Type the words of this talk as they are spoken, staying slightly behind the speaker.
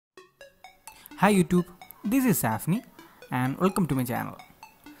Hi YouTube, this is Safni and welcome to my channel.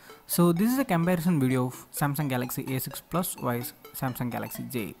 So this is a comparison video of Samsung Galaxy A6 Plus vs Samsung Galaxy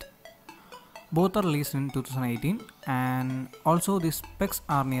J8. Both are released in 2018 and also the specs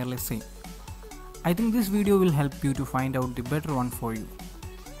are nearly same. I think this video will help you to find out the better one for you.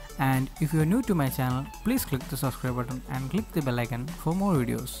 And if you are new to my channel, please click the subscribe button and click the bell icon for more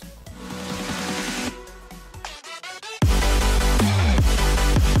videos.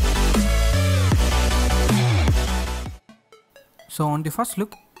 So on the first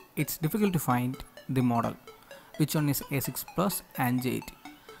look, it's difficult to find the model, which one is A6 Plus and J8,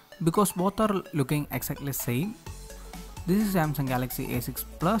 because both are looking exactly same. This is Samsung Galaxy A6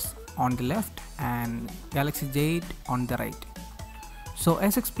 Plus on the left and Galaxy J8 on the right. So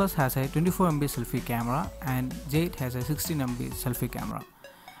A6 Plus has a 24MP selfie camera and J8 has a 16MP selfie camera,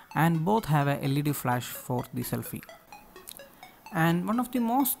 and both have a LED flash for the selfie. And one of the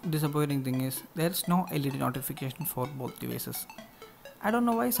most disappointing thing is there is no LED notification for both devices. I don't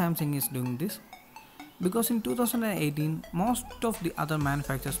know why Samsung is doing this, because in 2018 most of the other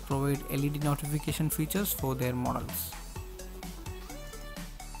manufacturers provide LED notification features for their models.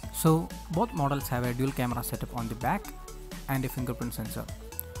 So both models have a dual camera setup on the back and a fingerprint sensor.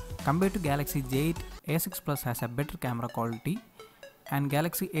 Compared to Galaxy J8, A6 Plus has a better camera quality and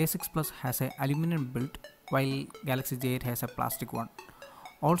Galaxy A6 Plus has a aluminum build while Galaxy J8 has a plastic one.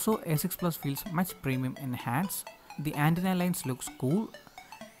 Also A6 Plus feels much premium in hands, the antenna lines looks cool,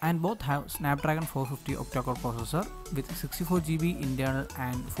 and both have Snapdragon 450 octa-core processor with 64GB internal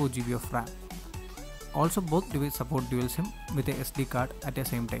and 4GB of RAM. Also both devices support dual SIM with a SD card at the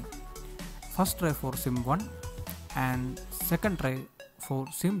same time. First try for SIM 1 and second try for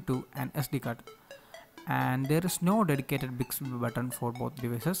SIM 2 and SD card. And there is no dedicated Bixby button for both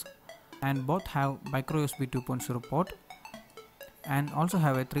devices, and both have micro USB 2.0 port and also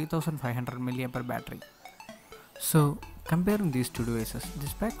have a 3500 mAh battery. So comparing these two devices, the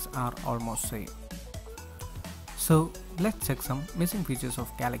specs are almost same. So let's check some missing features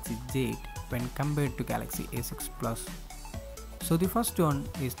of Galaxy J8 when compared to Galaxy A6 Plus. So the first one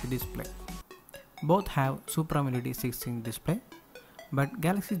is the display. Both have Super AMOLED 16-inch display, but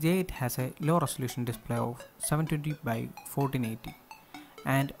Galaxy J8 has a low resolution display of 720 by 1480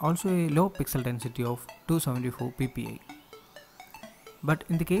 and also a low pixel density of 274 ppi. But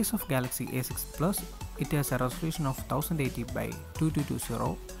in the case of Galaxy A6 Plus, it has a resolution of 1080 by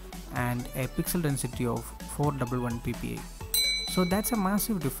 2220 and a pixel density of 411 ppi. So that's a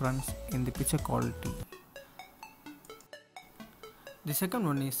massive difference in the picture quality. The second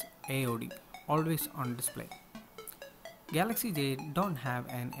one is AOD, always on display. Galaxy J8 don't have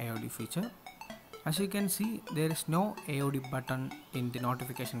an AOD feature. As you can see, there is no AOD button in the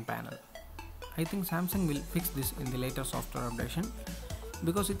notification panel. I think Samsung will fix this in the later software updation,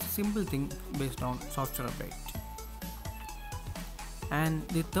 because it's a simple thing based on software update. And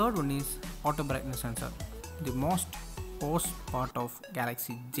the third one is auto brightness sensor, the most worst part of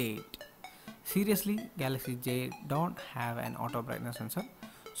Galaxy J8. Seriously, Galaxy J8 don't have an auto brightness sensor,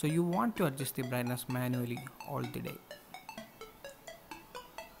 so you want to adjust the brightness manually all the day.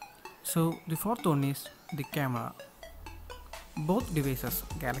 So the fourth one is the camera. Both devices,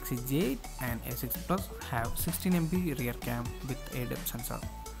 Galaxy J8 and A6 Plus, have 16MP rear cam with a depth sensor.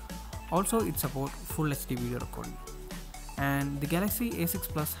 Also it supports full HD video recording. And the Galaxy A6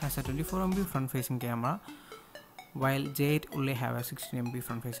 Plus has a 24MP front facing camera, while J8 only have a 16MP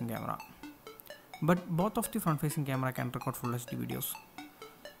front facing camera. But both of the front facing camera can record full HD videos.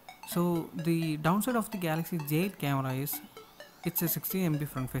 So the downside of the Galaxy J8 camera is it's a 16MP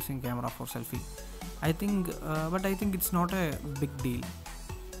front facing camera for selfie. But I think it's not a big deal.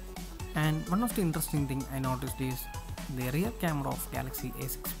 And one of the interesting thing I noticed is the rear camera of Galaxy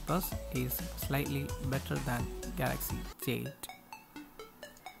A6 Plus is slightly better than Galaxy J8.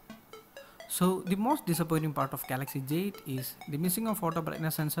 So the most disappointing part of Galaxy J8 is the missing of auto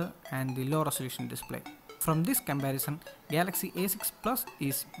brightness sensor and the low resolution display. From this comparison, Galaxy A6 Plus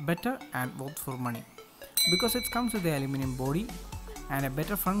is better and worth for money, because it comes with the aluminum body and a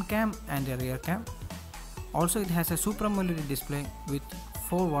better front cam and a rear cam. Also it has a Super AMOLED display with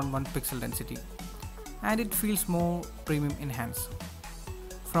 411 pixel density, and it feels more premium in hands.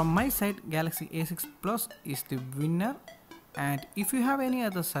 From my side, Galaxy A6 Plus is the winner, and if you have any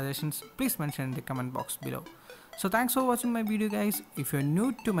other suggestions, please mention in the comment box below. So thanks for watching my video guys. If you're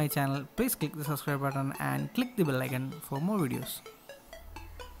new to my channel, please click the subscribe button and click the bell icon for more videos.